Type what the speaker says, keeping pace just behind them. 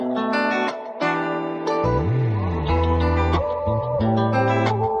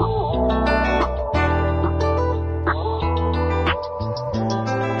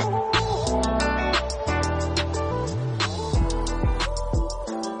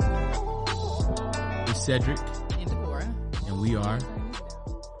Cedric. And Deborah. And we are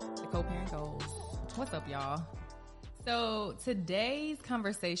the Co-Parent Goals. What's up, y'all? So today's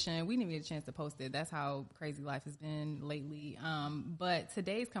conversation, we didn't get a chance to post it. That's how crazy life has been lately. But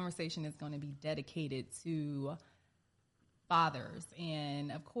today's conversation is going to be dedicated to fathers.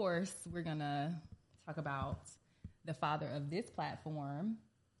 And of course, we're going to talk about the father of this platform.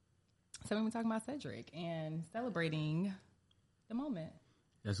 So we're talking about Cedric and celebrating the moment.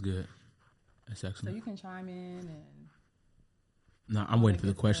 That's good. That's excellent. So you can chime in and... No, I'm waiting for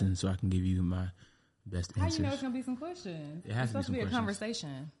the questions so I can give you my best answers. How you know it's going to be some questions? It has it's to be some a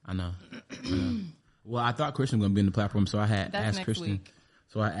conversation. I know. Well, I thought Christian was going to be in the platform, so I had asked Christian. Week.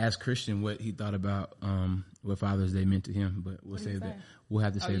 So I asked Christian what he thought about what Father's Day meant to him, but we'll save that. We'll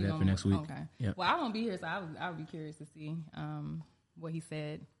have to save that for next week. Okay. Yep. Well, I won't be here, so I would be curious to see what he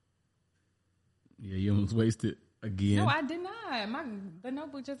said. Yeah, you almost wasted again. No, I did not. The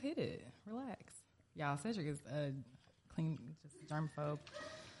notebook just hit it. Relax. Y'all, Cedric is clean, just germaphobe.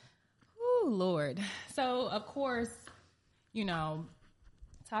 Oh, Lord. So, of course,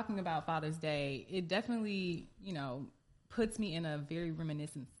 talking about Father's Day, it definitely, puts me in a very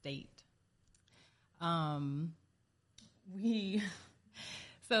reminiscent state.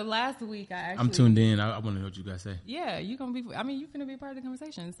 So last week I'm tuned in. I want to know what you guys say. Yeah, you're going to be, you're going to be part of the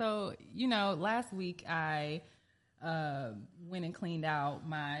conversation. So, last week I went and cleaned out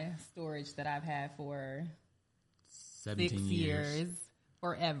my storage that I've had for 17 years,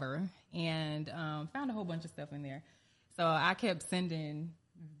 forever, and found a whole bunch of stuff in there. So I kept sending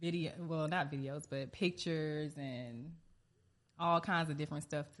not videos, but pictures and all kinds of different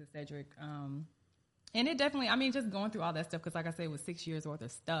stuff to Cedric. And it definitely, just going through all that stuff, because like I said, it was 6 years worth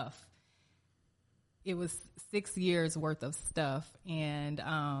of stuff. It was 6 years worth of stuff. And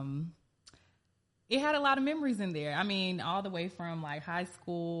it had a lot of memories in there. All the way from like high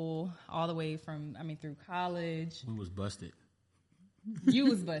school, all the way from, through college. We was busted. You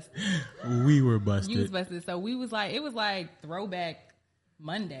was busted. We were busted. You was busted. So it was like throwback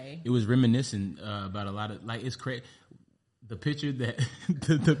Monday. It was reminiscent about a lot of, like, it's crazy. The picture that,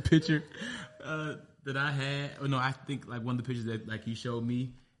 the picture that I had, I think like one of the pictures that like you showed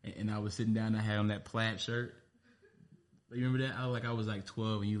me, and I was sitting down, I had on that plaid shirt. You remember that? I was like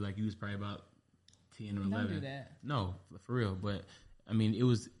 12, and you was probably about 10 or 11. Don't do that. No, for real. But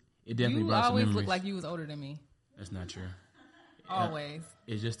it definitely brought some memories. You always look like you was older than me. That's not true. Always.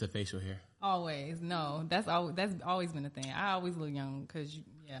 It's just the facial hair. Always. No, that's always been a thing. I always look young because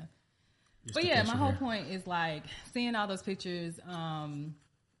yeah. Just but yeah, my whole point is like seeing all those pictures.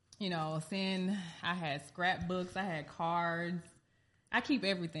 Seeing I had scrapbooks, I had cards. I keep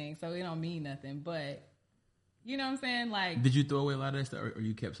everything, so it don't mean nothing. But you know what I'm saying? Like, did you throw away a lot of that stuff, or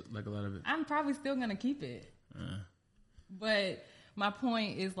you kept like a lot of it? I'm probably still gonna keep it. But my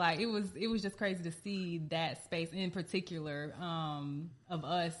point is like it was just crazy to see that space in particular of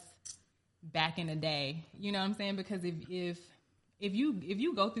us back in the day. You know what I'm saying? Because if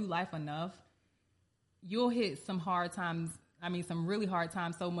you go through life enough, you'll hit some hard times. Some really hard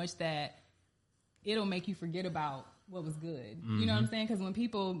times so much that it'll make you forget about what was good. Mm-hmm. You know what I'm saying? Because when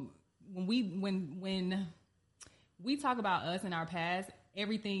we talk about us in our past,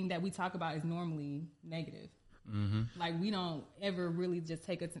 everything that we talk about is normally negative. Mm-hmm. Like we don't ever really just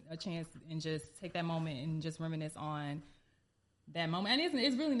take a chance and just take that moment and just reminisce on that moment. And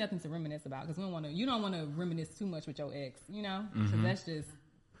it's really nothing to reminisce about because you don't want to reminisce too much with your ex, because that's just.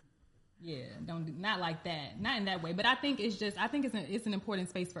 Yeah, not like that, not in that way. But I think it's an important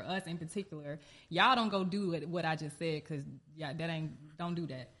space for us in particular. Y'all don't go do what I just said because don't do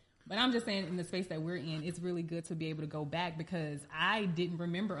that. But I'm just saying in the space that we're in, it's really good to be able to go back because I didn't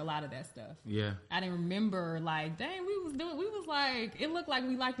remember a lot of that stuff. Yeah, I didn't remember like, dang, we was like, it looked like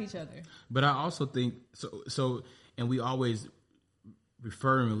we liked each other. But I also think so, and we always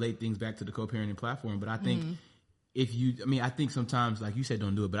refer and relate things back to the co-parenting platform. But I think. Mm-hmm. I think sometimes, like you said,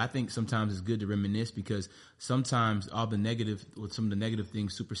 don't do it, but I think sometimes it's good to reminisce because sometimes some of the negative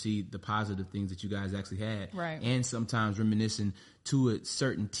things supersede the positive things that you guys actually had. Right. And sometimes reminiscing to a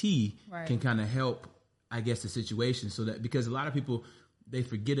certainty can kind of help, I guess, the situation so that, because a lot of people, they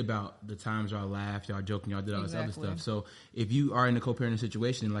forget about the times y'all laughed, y'all joked, y'all did all this other stuff. So if you are in a co-parenting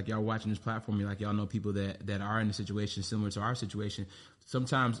situation, like y'all watching this platform, like y'all know people that are in a situation similar to our situation,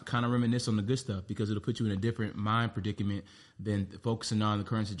 sometimes kind of reminisce on the good stuff because it'll put you in a different mind predicament than focusing on the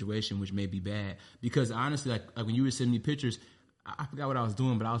current situation, which may be bad. Because honestly, like when you were sending me pictures, I forgot what I was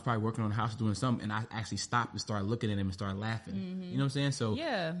doing, but I was probably working on the house doing something, and I actually stopped and started looking at him and started laughing. Mm-hmm. You know what I'm saying? So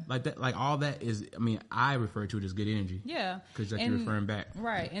like that, like all that is. I mean, I refer to it as good energy. Yeah, because like you're referring back,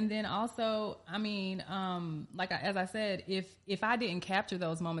 right? And then also, I mean, as I said, if I didn't capture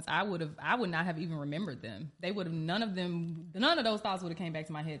those moments, I would not have even remembered them. They would have none of those thoughts would have came back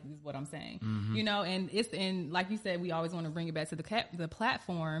to my head. Is what I'm saying. Mm-hmm. You know, and like you said, we always want to bring it back to the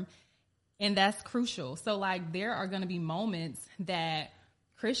platform. And that's crucial. So, like, there are going to be moments that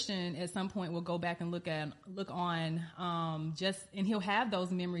Christian at some point will go back and look on, and he'll have those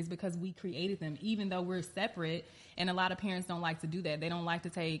memories because we created them, even though we're separate. And a lot of parents don't like to do that. They don't like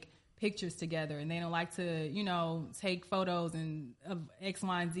to take pictures together, and they don't like to, you know, take photos of X,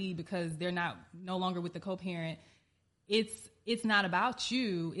 Y, and Z because they're no longer with the co-parent. It's not about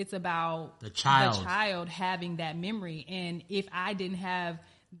you. It's about the child having that memory. And if I didn't have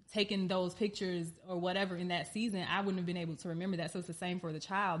taking those pictures or whatever in that season, I wouldn't have been able to remember that. So it's the same for the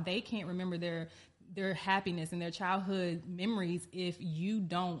child. They can't remember their happiness and their childhood memories if you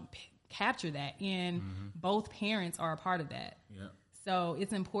don't capture that. And both parents are a part of that. Yeah. So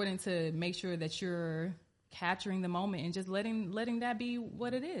it's important to make sure that you're capturing the moment and just letting that be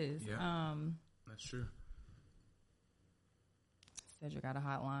what it is. Yeah. That's true. Cedric got a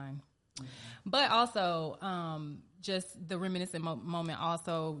hotline. But also, just the reminiscent moment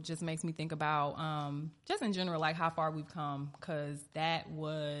also just makes me think about, just in general, like how far we've come, because that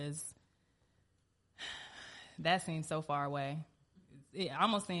seems so far away. It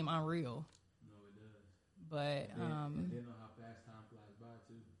almost seemed unreal. No, it does. But, and then know how fast time flies by,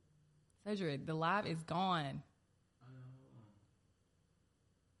 too. Cedric, the live is gone.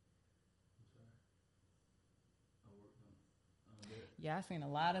 Yeah, I seen a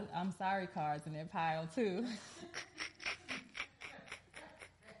lot of I'm sorry cards in that pile, too.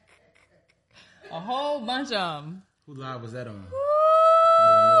 A whole bunch of them. Who live was that on?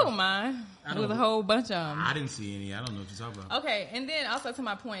 Oh, my. It was a whole bunch of them. I didn't see any. I don't know what you're talking about. Okay, and then also to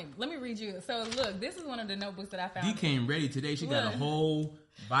my point, let me read you. So, look, this is one of the notebooks that I found. Dee came ready today. She got a whole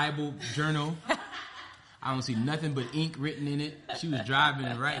Bible journal. I don't see nothing but ink written in it. She was driving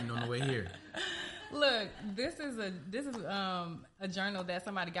and writing on the way here. Look, this is a journal that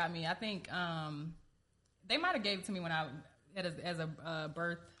somebody got me. I think they might have gave it to me when I as a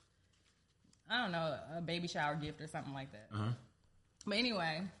birth, I don't know, a baby shower gift or something like that. Uh-huh. But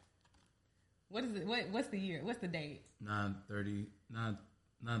anyway, what is it? What's the year? What's the date? 9/3/2013.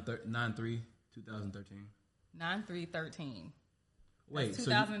 9/3/13. Wait,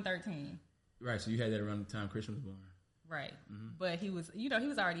 2013. Right, so you had that around the time Christian was born. Right, but he was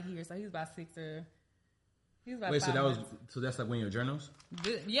already here, so he was about 6 or. He was about Wait, 5 months. So that's like one of your journals?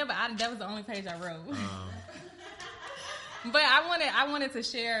 Yeah, but that was the only page I wrote. But I wanted to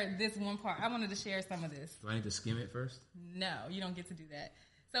share this one part. I wanted to share some of this. Do I need to skim it first? No, you don't get to do that.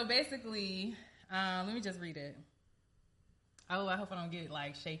 So basically, let me just read it. Oh, I hope I don't get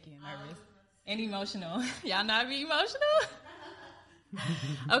like shaky and nervous and emotional. Y'all not be emotional?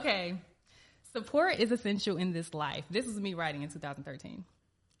 Okay. Support is essential in this life. This was me writing in 2013.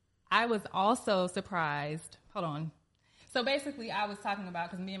 I was also surprised. Hold on. So basically, I was talking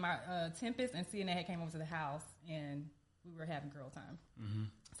about, because me and my Tempest and CNA had came over to the house, and we were having girl time. Mm-hmm.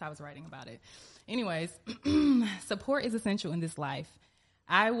 So I was writing about it. Anyways, support is essential in this life.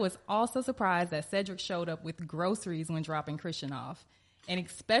 I was also surprised that Cedric showed up with groceries when dropping Christian off. An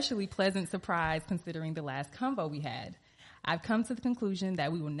especially pleasant surprise considering the last convo we had. I've come to the conclusion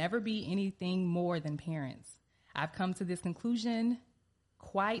that we will never be anything more than parents. I've come to this conclusion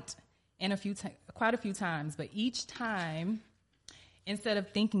quite a few times, but each time, instead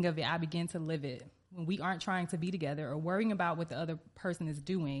of thinking of it, I begin to live it. When we aren't trying to be together or worrying about what the other person is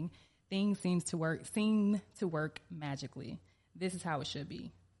doing, things seem to work magically. This is how it should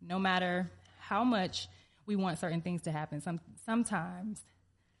be. No matter how much we want certain things to happen, sometimes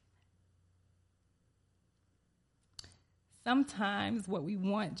what we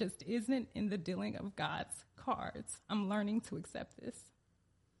want just isn't in the dealing of God's cards. I'm learning to accept this.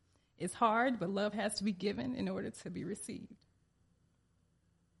 It's hard, but love has to be given in order to be received.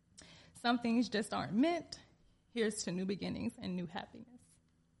 Some things just aren't meant. Here's to new beginnings and new happiness.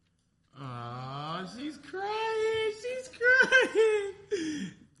 Oh, she's crying. She's crying.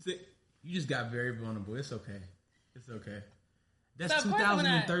 You just got very vulnerable. It's okay. It's okay. That's so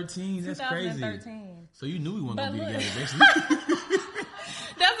 2013. That's 2013. Crazy. So you knew we weren't going to be together, basically.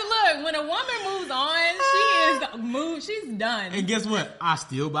 Look, when a woman moves on, she is moved. She's done. And guess what? I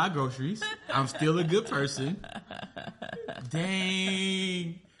still buy groceries. I'm still a good person.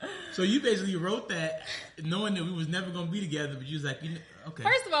 Dang. So you basically wrote that knowing that we was never going to be together, but you was like, okay.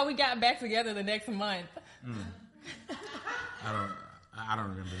 First of all, we got back together the next month. I don't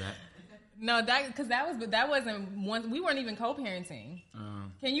remember that. No, because that wasn't one. We weren't even co-parenting.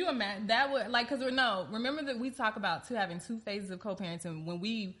 Can you imagine that? Would remember that we talk about having two phases of co-parenting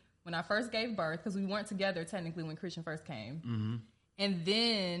when I first gave birth, because we weren't together technically when Christian first came, and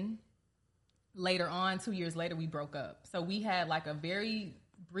then later on, 2 years later, we broke up. So we had like a very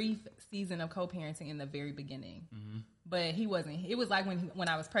brief season of co-parenting in the very beginning. But he wasn't. It was like when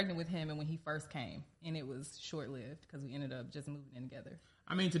I was pregnant with him and when he first came, and it was short-lived because we ended up just moving in together.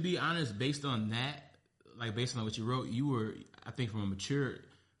 I mean, to be honest, based on that, like based on what you wrote, you were, I think, from a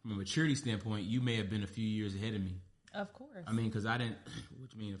maturity standpoint, you may have been a few years ahead of me. Of course. I mean, because I didn't.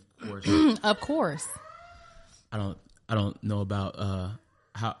 What you mean, of course? Of course. I don't know about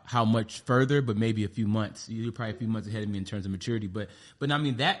how much further, but maybe a few months. You're probably a few months ahead of me in terms of maturity. But I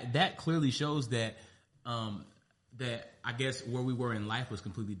mean that clearly shows that that I guess where we were in life was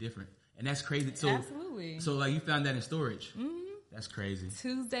completely different, and that's crazy. So, absolutely. So like you found that in storage. That's crazy.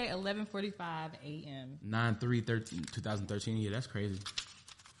 Tuesday, 11:45 a.m. 9/3/2013. Yeah, that's crazy.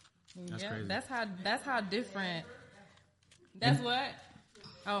 That's crazy. That's how different. That's what.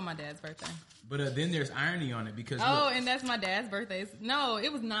 Oh, my dad's birthday. But then there's irony on it because. Oh, and that's my dad's birthday. No,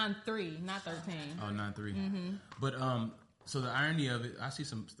 it was 9/3, not 13. Oh, 9/3. But so the irony of it, I see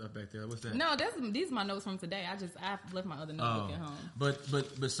some stuff back there. What's that? No, these are my notes from today. I left my other notebook at home.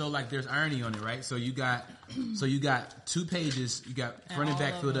 But so like there's irony on it, right? So you got 2 pages, you got front and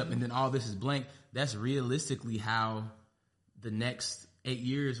back filled up, and then all this is blank. That's realistically how the next 8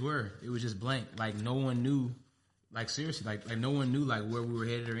 years were. It was just blank. Like no one knew. Like seriously, like no one knew like where we were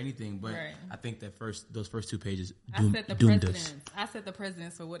headed or anything. But right. I think that those first 2 pages doomed us. I set the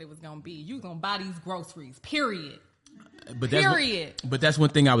precedence for what it was gonna be. You was gonna buy these groceries. Period. But that's one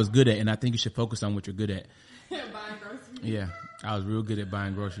thing I was good at, and I think you should focus on what you're good at. Buying groceries. Yeah, I was real good at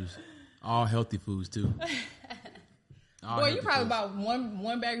buying groceries, all healthy foods too. Boy, you probably bought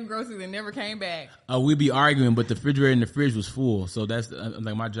one bag of groceries and never came back. We'd be arguing, but the refrigerator and the fridge was full, so that's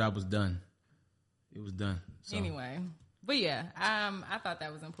like my job was done. It was done. So. Anyway, but yeah, I thought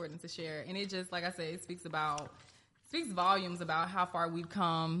that was important to share, and it just, like I said, it speaks volumes about how far we've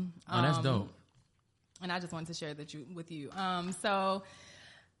come. Oh, that's dope. And I just wanted to share that with you. So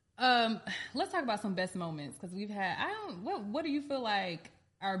let's talk about some best moments, because we've had. What do you feel like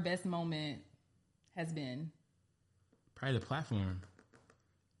our best moment has been? Probably the platform.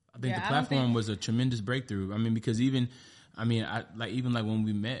 I think the platform was a tremendous breakthrough. I mean, because even when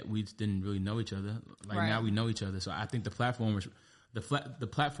we met, we just didn't really know each other. Like right. Now we know each other. So I think the platform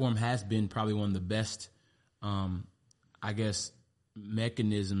has been probably one of the best, I guess,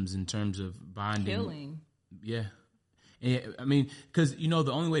 mechanisms in terms of bonding. Healing. Yeah. And, I mean, because,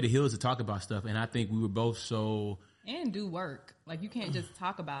 the only way to heal is to talk about stuff. And I think we were both so... And do work. Like, you can't just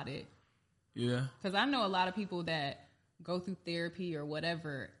talk about it. Yeah. Because I know a lot of people that go through therapy or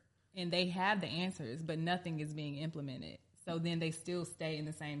whatever, and they have the answers, but nothing is being implemented. So then they still stay in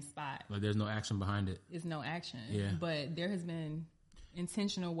the same spot. Like there's no action behind it. It's no action. Yeah. But there has been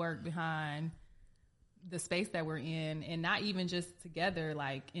intentional work behind the space that we're in, and not even just together,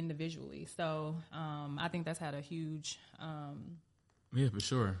 like individually. So I think that's had a huge yeah, for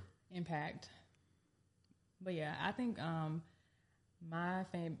sure, impact. But yeah, I think my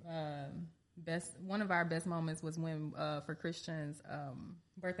one of our best moments was when for Christian's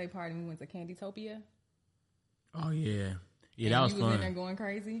birthday party, we went to Candytopia. Oh yeah. Yeah, and that was you fun. Was in there going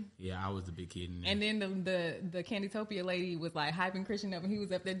crazy. Yeah, I was the big kid in there. And then the Candytopia lady was like hyping Christian up, and he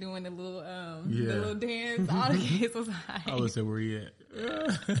was up there doing the little dance. All the kids was like, I would say where he at.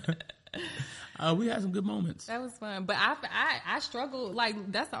 We had some good moments. That was fun, but I struggled. Like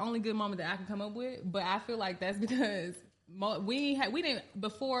that's the only good moment that I can come up with. But I feel like that's because we didn't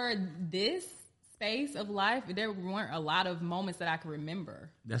before this space of life. There weren't a lot of moments that I could remember.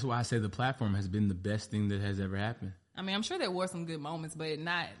 That's why I say the platform has been the best thing that has ever happened. I mean, I'm sure there were some good moments, but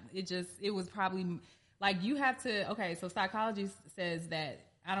it was probably like you have to, okay, so psychology says that,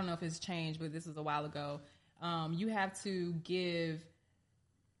 I don't know if it's changed, but this was a while ago. You have to give,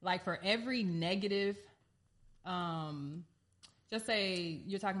 like for every negative, just say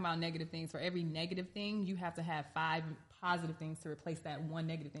you're talking about negative things. For every negative thing, you have to have 5 positive things to replace that one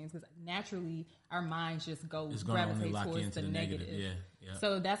negative thing, because naturally our minds just gravitate towards the negative. Yeah.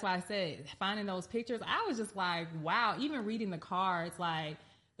 So that's why I said finding those pictures, I was just like, wow, even reading the cards, like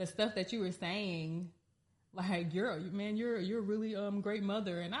the stuff that you were saying, like you're a really great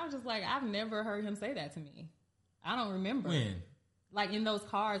mother, and I was just like, I've never heard him say that to me. I don't remember. When? Like in those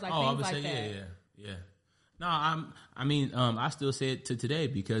cards, like things like that. Yeah. No, I still say it to today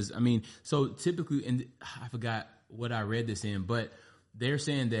because so typically, and I forgot what I read this in, but they're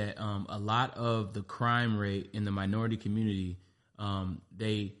saying that a lot of the crime rate in the minority community,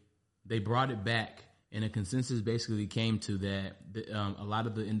 they brought it back, and a consensus basically came to that a lot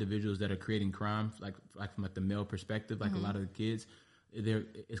of the individuals that are creating crime, like from the male perspective, like a lot of the kids,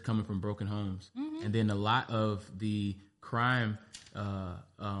 it's coming from broken homes, and then a lot of the crime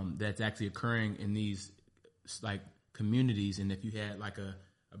that's actually occurring in these like communities, and if you had like a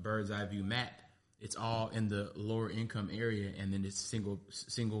bird's eye view map, it's all in the lower income area, and then it's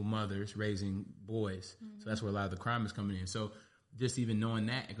single mothers raising boys. So that's where a lot of the crime is coming in. So just even knowing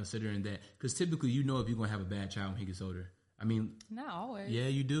that and considering that, because typically if you're going to have a bad child when he gets older. I mean, not always. Yeah,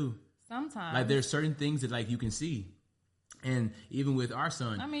 you do. Sometimes. Like there's certain things that like you can see. And even with our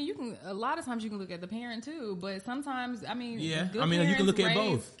son, I mean, a lot of times you can look at the parent too, but sometimes, I mean, you can look at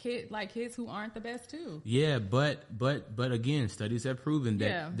both. Kids who aren't the best too. Yeah, but again, studies have proven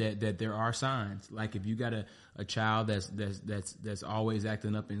that there are signs. Like if you got a child that's always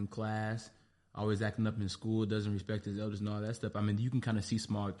acting up in class, always acting up in school, doesn't respect his elders and all that stuff. I mean, you can kind of see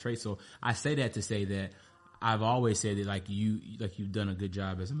small traits. So I say that to say that I've always said that like you've done a good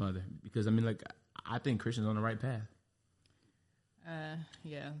job as a mother, because I mean, like I think Christian's on the right path.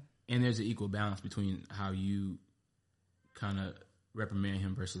 Yeah. And there's an equal balance between how you kind of reprimand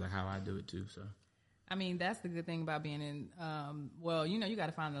him versus like how I do it too. So, I mean, that's the good thing about being in, you got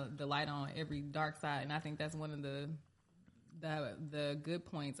to find the light on every dark side. And I think that's one of the good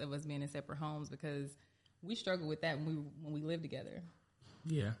points of us being in separate homes, because we struggled with that when we lived together.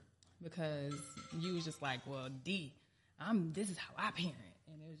 Yeah. Because you was just like, well, this is how I parent.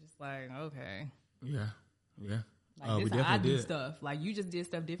 And it was just like, okay. Yeah. Yeah. Like, this is how I do stuff. Like, you just did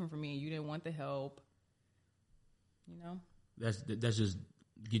stuff different from me, and you didn't want the help. You know? That's just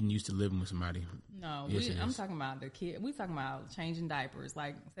getting used to living with somebody. No, I'm talking about the kid. We talking about changing diapers.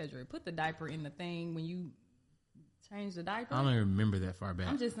 Like, Cedric, put the diaper in the thing when you change the diaper. I don't even remember that far back.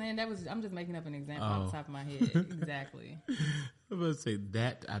 I'm just saying I'm just making up an example off the top of my head. Exactly. I was going to say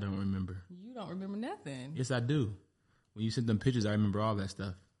that I don't remember. You don't remember nothing. Yes, I do. When you sent them pictures, I remember all that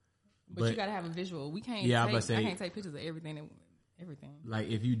stuff. But you got to have a visual. We can't. Yeah, I can't take pictures of everything. Like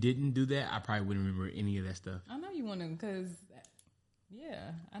if you didn't do that, I probably wouldn't remember any of that stuff. I know you want to, because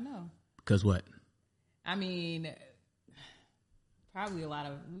I know. Because what? I mean, we probably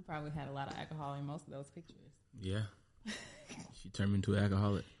had a lot of alcohol in most of those pictures. Yeah, she turned me into an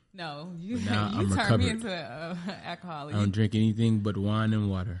alcoholic. No, you turned me into an alcoholic. I don't drink anything but wine and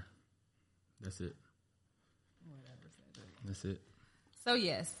water. That's it. Whatever. That's it. So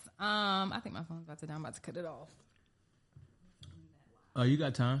yes. I think my phone's about to die. I'm about to cut it off. Oh, you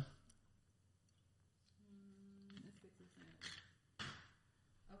got time?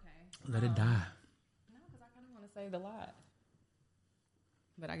 Okay. Let it die. No, because I kind of want to save a lot.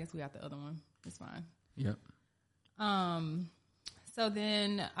 But I guess we got the other one. It's fine. Yep. So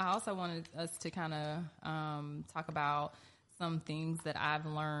then I also wanted us to kind of talk about some things that I've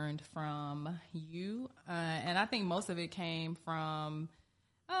learned from you. And I think most of it came from...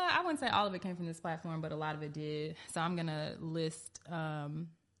 I wouldn't say all of it came from this platform, but a lot of it did. So I'm going to list 4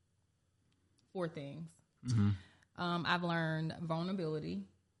 things. Mm-hmm. I've learned vulnerability.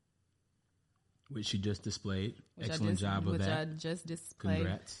 Which she just displayed. Excellent job of that. Which I just displayed.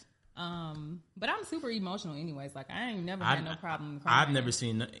 Congrats. But I'm super emotional anyways. Like, I ain't never had no problem crying. I've never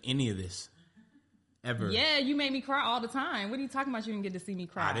seen any of this. Ever. Yeah, you made me cry all the time. What are you talking about? You didn't get to see me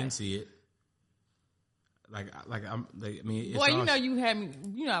cry. I didn't see it. I mean, boy, you had me.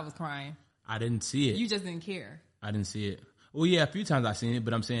 You know, I was crying. I didn't see it. You just didn't care. I didn't see it. Well, yeah, a few times I've seen it,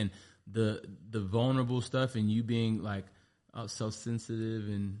 but I'm saying the vulnerable stuff and you being like so sensitive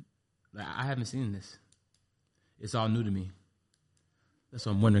and like, I haven't seen this. It's all new to me. That's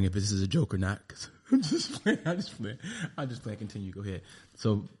why I'm wondering if this is a joke or not. Cause I'm just playing. I just play. Continue. Go ahead.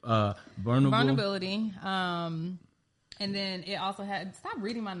 So vulnerability. And then it also had. Stop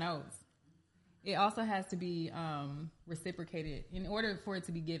reading my notes. It also has to be reciprocated in order for it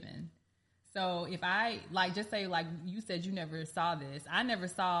to be given. So if I, just say, you said you never saw this. I never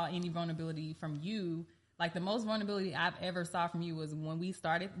saw any vulnerability from you. Like, the most vulnerability I've ever saw from you was when we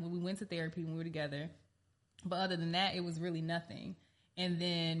went to therapy, when we were together. But other than that, it was really nothing. And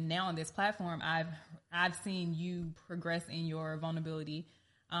then now on this platform, I've seen you progress in your vulnerability.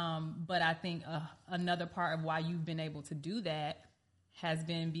 But I think another part of why you've been able to do that has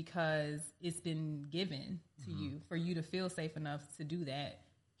been because it's been given to you for you to feel safe enough to do that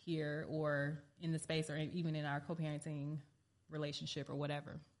here or in the space or even in our co-parenting relationship or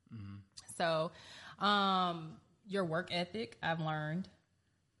whatever. Mm-hmm. So, your work ethic, I've learned.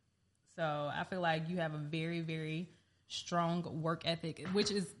 So I feel like you have a very, very strong work ethic,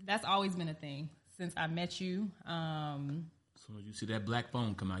 that's always been a thing since I met you. As soon as you see that black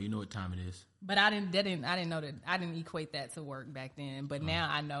phone come out, you know what time it is. But I didn't know that. I didn't equate that to work back then. But now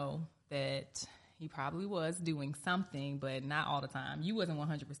I know that he probably was doing something, but not all the time. You wasn't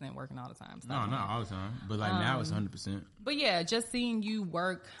 100% working all the time. No, not all the time. But like now it's 100%. But yeah, just seeing you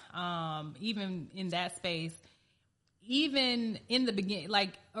work, even in that space, even in the beginning,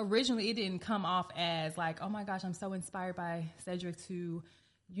 like originally it didn't come off as like, oh my gosh, I'm so inspired by Cedric to,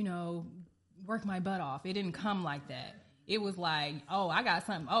 work my butt off. It didn't come like that. It was like, oh, I got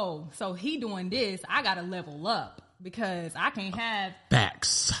something. Oh, so he doing this. I got to level up because I can't have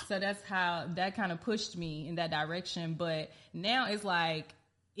backs. So that's how that kind of pushed me in that direction. But now it's like,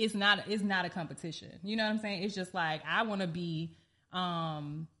 it's not a competition. You know what I'm saying? It's just like, I want to be, I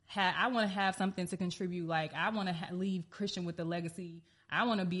want to have something to contribute. Like I want to leave Christian with a legacy. I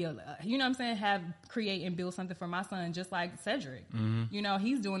want to be create and build something for my son, just like Cedric. Mm-hmm.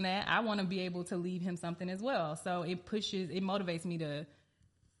 He's doing that. I want to be able to leave him something as well. So it motivates me to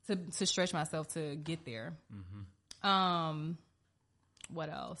stretch myself to get there. Mm-hmm. What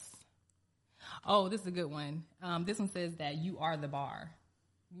else? Oh, this is a good one. This one says that you are the bar.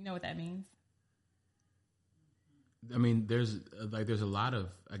 You know what that means? I mean, there's a lot of,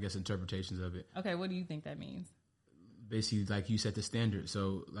 I guess, interpretations of it. Okay, what do you think that means? Basically, like you set the standard.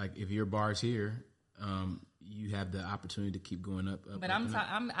 So, like, if your bar's here, you have the opportunity to keep going up. But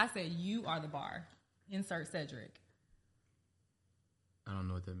I said you are the bar. Insert Cedric. I don't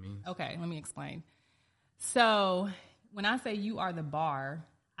know what that means. Okay, let me explain. So, when I say you are the bar,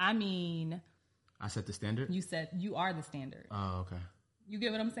 I mean I set the standard. You said you are the standard. Oh, okay. You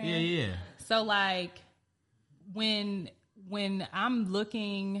get what I'm saying? Yeah. So, like, when I'm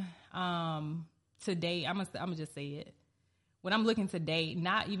looking to date, I'm gonna just say it. When I'm looking to date,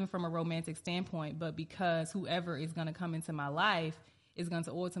 not even from a romantic standpoint, but because whoever is going to come into my life is going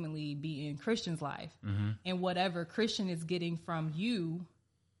to ultimately be in Christian's life. Mm-hmm. And whatever Christian is getting from you,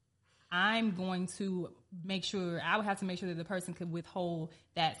 I'm going to I would have to make sure that the person could withhold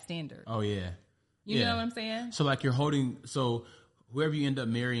that standard. Oh, yeah. You know what I'm saying? So, like, so whoever you end up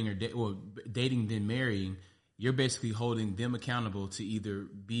marrying or dating then marrying, you're basically holding them accountable to either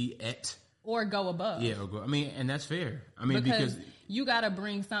be at or go above. Yeah, or go. I mean, and that's fair. I mean, because you got to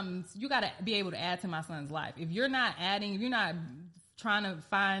bring something. You got to be able to add to my son's life. If you're not trying to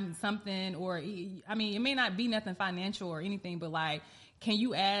find something, or I mean, it may not be nothing financial or anything, but like, can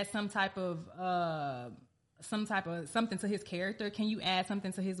you add some type of something to his character? Can you add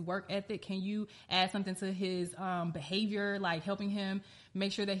something to his work ethic? Can you add something to his behavior, like helping him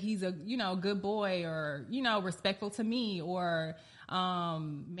make sure that he's a good boy, or respectful to me, or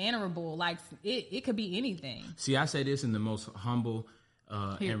mannerable? Like it could be anything. See, I say this in the most humble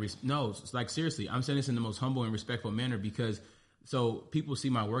like seriously, I'm saying this in the most humble and respectful manner, because so people see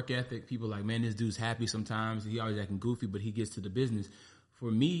my work ethic. People like, man, this dude's happy sometimes. He always acting goofy, but he gets to the business. For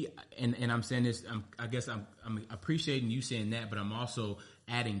me, and I'm saying this, I guess I'm appreciating you saying that, but I'm also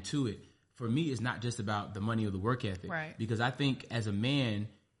adding to it. For me, it's not just about the money or the work ethic. Right. Because I think as a man,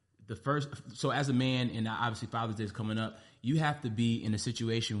 as a man, and obviously Father's Day is coming up, you have to be in a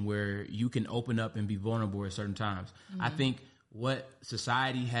situation where you can open up and be vulnerable at certain times. Mm-hmm. I think what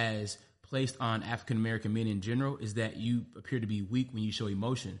society has placed on African American men in general is that you appear to be weak when you show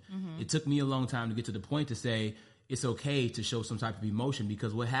emotion. Mm-hmm. It took me a long time to get to the point to say it's okay to show some type of emotion,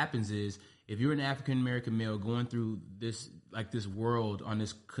 because what happens is, if you're an African American male going through this world on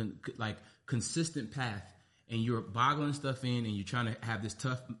this consistent path, and you're boggling stuff in, and you're trying to have this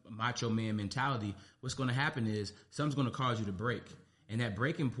tough macho man mentality, what's going to happen is something's going to cause you to break. And that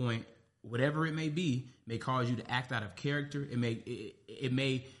breaking point, whatever it may be, may cause you to act out of character. It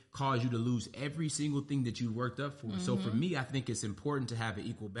may cause you to lose every single thing that you worked up for. Mm-hmm. So for me, I think it's important to have an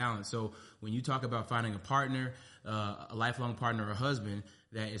equal balance. So when you talk about finding a partner, a lifelong partner or husband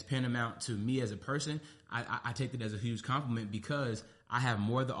that is paramount to me as a person, I take it as a huge compliment, because I have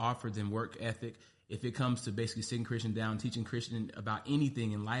more to offer than work ethic. If it comes to basically sitting Christian down, teaching Christian about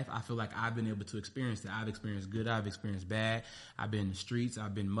anything in life, I feel like I've been able to experience that. I've experienced good. I've experienced bad. I've been in the streets.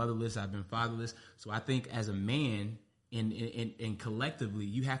 I've been motherless. I've been fatherless. So I think as a man and collectively,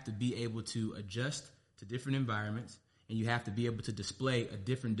 you have to be able to adjust to different environments, and you have to be able to display a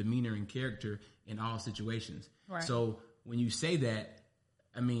different demeanor and character in all situations. Right. So when you say that,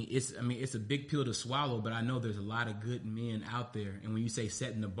 it's a big pill to swallow, but I know there's a lot of good men out there. And when you say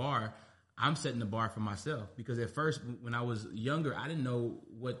setting the bar, I'm setting the bar for myself, because at first when I was younger, I didn't know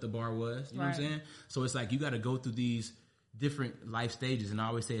what the bar was. You know what I'm saying? So it's like you got to go through these different life stages, and I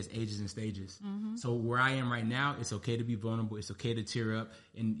always say it's ages and stages. So where I am right now, it's okay to be vulnerable. It's okay to tear up,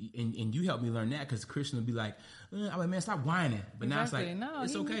 and you helped me learn that, because Christian would be like, I'm like, man, stop whining. But now it's like, no,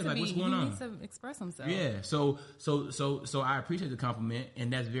 it's okay. Like, what's going on? He needs to express himself. Yeah. So I appreciate the compliment,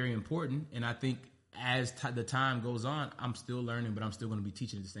 and that's very important. And I think as the time goes on, I'm still learning, but I'm still going to be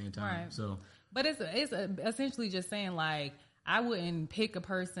teaching at the same time. Right. So, but it's essentially just saying, like, I wouldn't pick a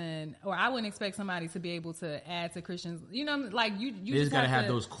person, or I wouldn't expect somebody to be able to add to Christians. You know, like you just got to have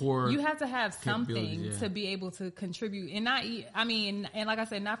those core. You have to have something to be able to contribute, and and like I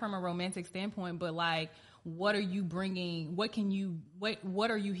said, not from a romantic standpoint, but like, what are you bringing? What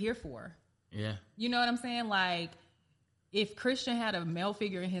are you here for? Yeah, you know what I'm saying? Like, if Christian had a male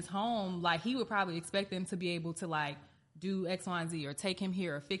figure in his home, like, he would probably expect them to be able to, like, do X, Y, and Z, or take him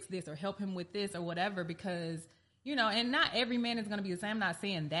here, or fix this, or help him with this, or whatever, because, you know, and not every man is going to be the same. I'm not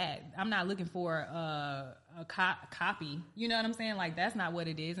saying that. I'm not looking for a copy. You know what I'm saying? Like, that's not what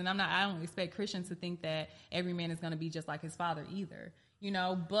it is. And I don't expect Christian to think that every man is going to be just like his father either, you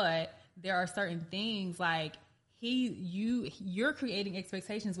know, but there are certain things, like, you're creating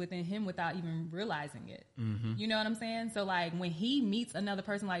expectations within him without even realizing it. You know what I'm saying? So, like, when he meets another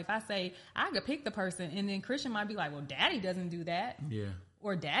person, like, if I say I could pick the person, and then Christian might be like, well, daddy doesn't do that. Yeah.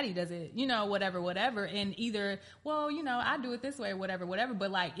 Or daddy does it, you know, whatever. And either, well, you know, I do it this way, whatever.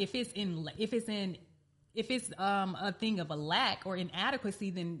 But, like, if it's a thing of a lack or inadequacy,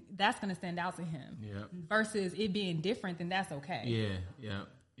 then that's going to stand out to him. Yeah. Versus it being different, then that's okay. Yeah.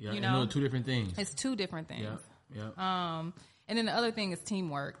 You know, two different things. It's two different things. Yeah. And then the other thing is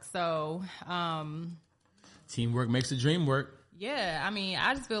teamwork. So, teamwork makes the dream work. Yeah. I mean,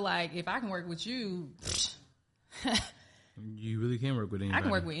 I just feel like if I can work with you, you really can work with anybody. I can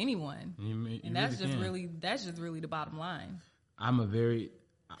work with anyone. And that's really just really the bottom line. I'm a very,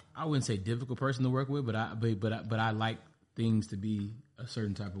 I wouldn't say difficult person to work with, but I like things to be a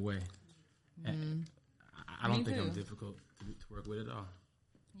certain type of way. I don't think I'm difficult to work with at all.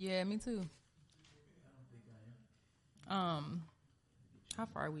 Yeah, me too. How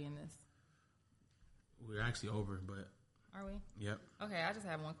far are we in this? We're actually over, but are we? Yep. Okay, I just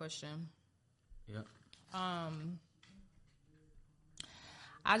have one question. Yep. I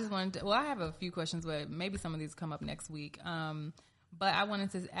just wanted to, I have a few questions, but maybe some of these come up next week. But I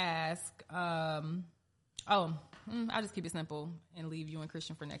wanted to ask, I'll just keep it simple and leave you and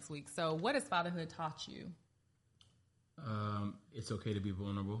Christian for next week. So what has fatherhood taught you? It's okay to be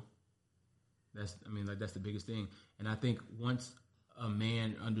vulnerable. That's the biggest thing. And I think once a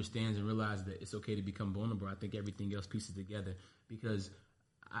man understands and realizes that it's okay to become vulnerable, I think everything else pieces together. Because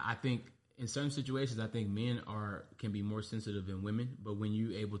I think in certain situations, I think men can be more sensitive than women. But when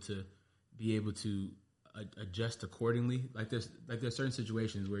you're able to adjust accordingly, like there's certain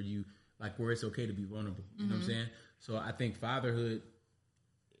situations where where it's okay to be vulnerable. You know what I'm saying? So I think fatherhood,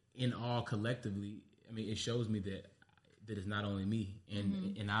 in all collectively, it shows me that it's not only me,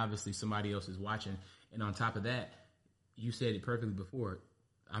 and obviously somebody else is watching. And on top of that, you said it perfectly before,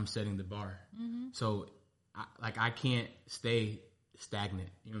 I'm setting the bar. So I can't stay stagnant.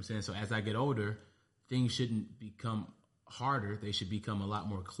 You know what I'm saying? So as I get older, things shouldn't become harder. They should become a lot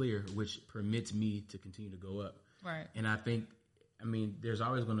more clear, which permits me to continue to go up. Right. And I think, there's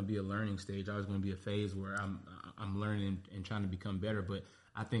always going to be a learning stage. Always going to be a phase where I'm learning and trying to become better. But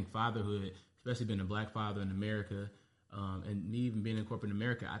I think fatherhood, especially being a black father in America, and me even being in corporate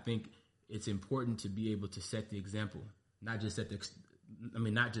America, I think it's important to be able to set the example, not just setting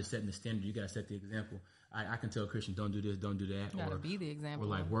the standard. You got to set the example. I can tell Christian, don't do this, don't do that. You got to be the example. Or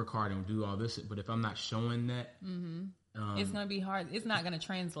like work hard and do all this. But if I'm not showing that, it's going to be hard. It's not going to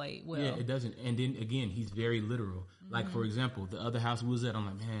translate well. Yeah, it doesn't. And then again, he's very literal. Like, for example, the other house we was at, I'm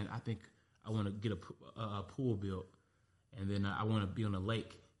like, man, I think I want to get a pool built. And then I want to be on a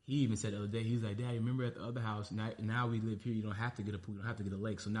lake. He even said the other day, he's like, Dad, remember at the other house, now we live here, you don't have to get a pool, you don't have to get a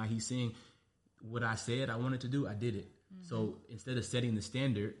lake. So now he's saying what I said I wanted to do, I did it. So instead of setting the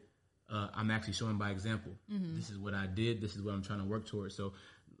standard, I'm actually showing by example. This is what I did, this is what I'm trying to work towards. So,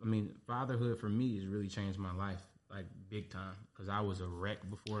 fatherhood for me has really changed my life, like big time, because I was a wreck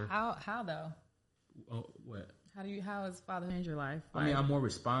before. How though? Oh, what? How has fatherhood changed your life? I'm more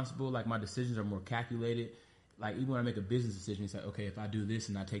responsible, like my decisions are more calculated. Like, even when I make a business decision, it's like, okay, if I do this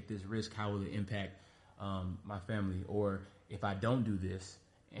and I take this risk, how will it impact my family? Or if I don't do this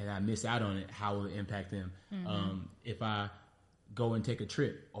and I miss out on it, how will it impact them? If I go and take a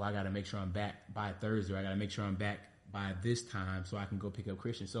trip, I got to make sure I'm back by Thursday, or I got to make sure I'm back by this time so I can go pick up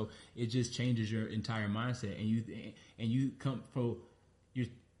Christian. So it just changes your entire mindset, and you come from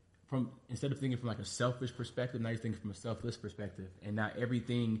instead of thinking from like a selfish perspective, now you're thinking from a selfless perspective, and now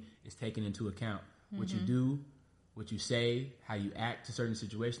everything is taken into account. What you do, what you say, how you act to certain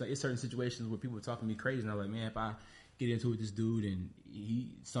situations. Like, it's certain situations where people are talking to me crazy, and I'm like, man, if I get into it with this dude and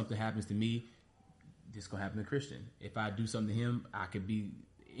something happens to me, this gonna happen to Christian. If I do something to him, I could be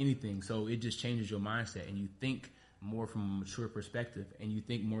anything. So it just changes your mindset, and you think more from a mature perspective, and you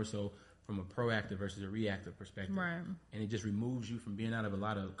think more so from a proactive versus a reactive perspective. Right. And it just removes you from being out of a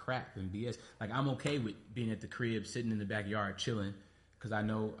lot of crap and BS. Like, I'm okay with being at the crib, sitting in the backyard, chilling, because I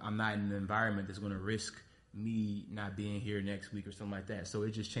know I'm not in an environment that's going to risk me not being here next week or something like that. So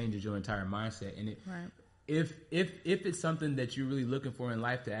it just changes your entire mindset. And if it's something that you're really looking for in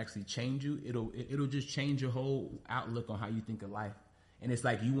life to actually change you, it'll just change your whole outlook on how you think of life. And it's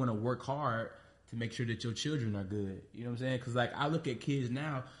like, you want to work hard to make sure that your children are good. You know what I'm saying? Because, like, I look at kids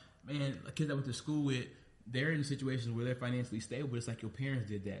now, man, kids I went to school with, they're in situations where they're financially stable, but it's like your parents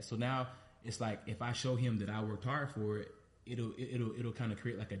did that. So now it's like, if I show him that I worked hard for it, it'll kind of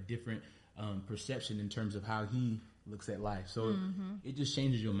create like a different perception in terms of how he looks at life. So it just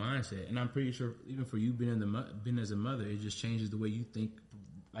changes your mindset. And I'm pretty sure even for you being as a mother, it just changes the way you think,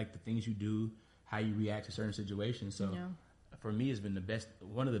 like the things you do, how you react to certain situations. So for me, it's been the best,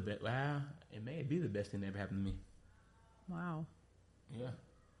 one of the best. Wow, it may be the best thing that ever happened to me. Wow. Yeah.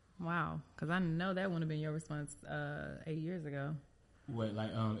 Wow. Because I know that wouldn't have been your response 8 years ago. What,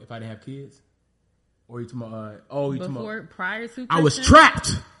 like, if I didn't have kids? Or you talking about, prior to Christian? I was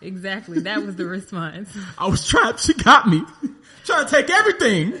trapped. Exactly. That was the response. I was trapped. She got me. Trying to take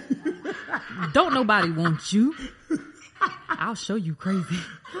everything. Don't nobody want you. I'll show you crazy.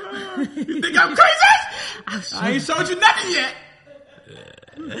 You think I'm crazy? I ain't showed you nothing yet.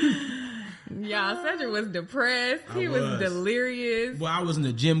 Yeah, Cedric was depressed. He was delirious. Well, I was in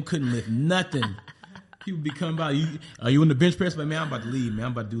the gym, couldn't lift nothing. People be coming by. Are you in the bench press? But man, I'm about to leave. Man,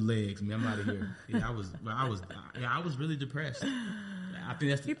 I'm about to do legs. Man, I'm out of here. Yeah, I was really depressed. I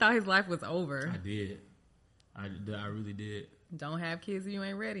think he thought his life was over. I did. I really did. Don't have kids if you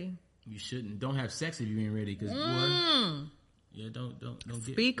ain't ready. You shouldn't. Don't have sex if you ain't ready. Cause yeah, don't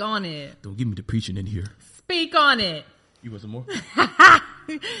Speak on it. Don't give me the preaching in here. Speak on it. You want some more?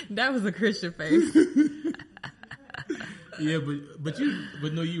 That was a Christian face. Yeah, but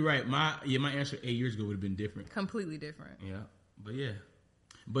no, you're right. My answer 8 years ago would have been different. Completely different. Yeah,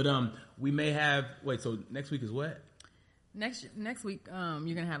 but we may have. Wait, so next week is what? Next week,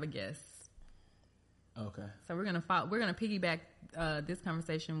 you're gonna have a guest. Okay. So we're gonna piggyback this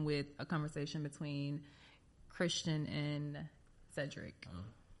conversation with a conversation between Christian and Cedric. Oh.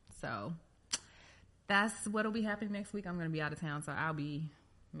 So that's what'll be happening next week. I'm gonna be out of town, so I'll be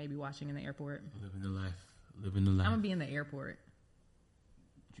maybe watching in the airport. Living the life. I'm gonna be in the airport.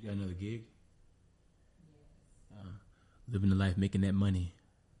 You got another gig? Living the life, making that money.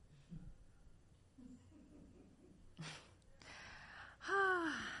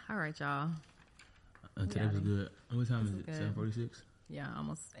 All right, y'all. Today was good. What time is it? 7:46? Yeah,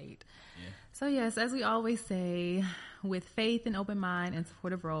 almost 8. Yeah. So yes, as we always say, with faith and open mind and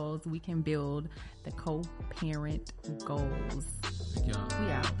supportive roles, we can build the co-parent goals. Thank y'all.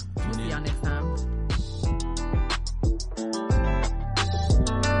 We out. We'll see y'all next time.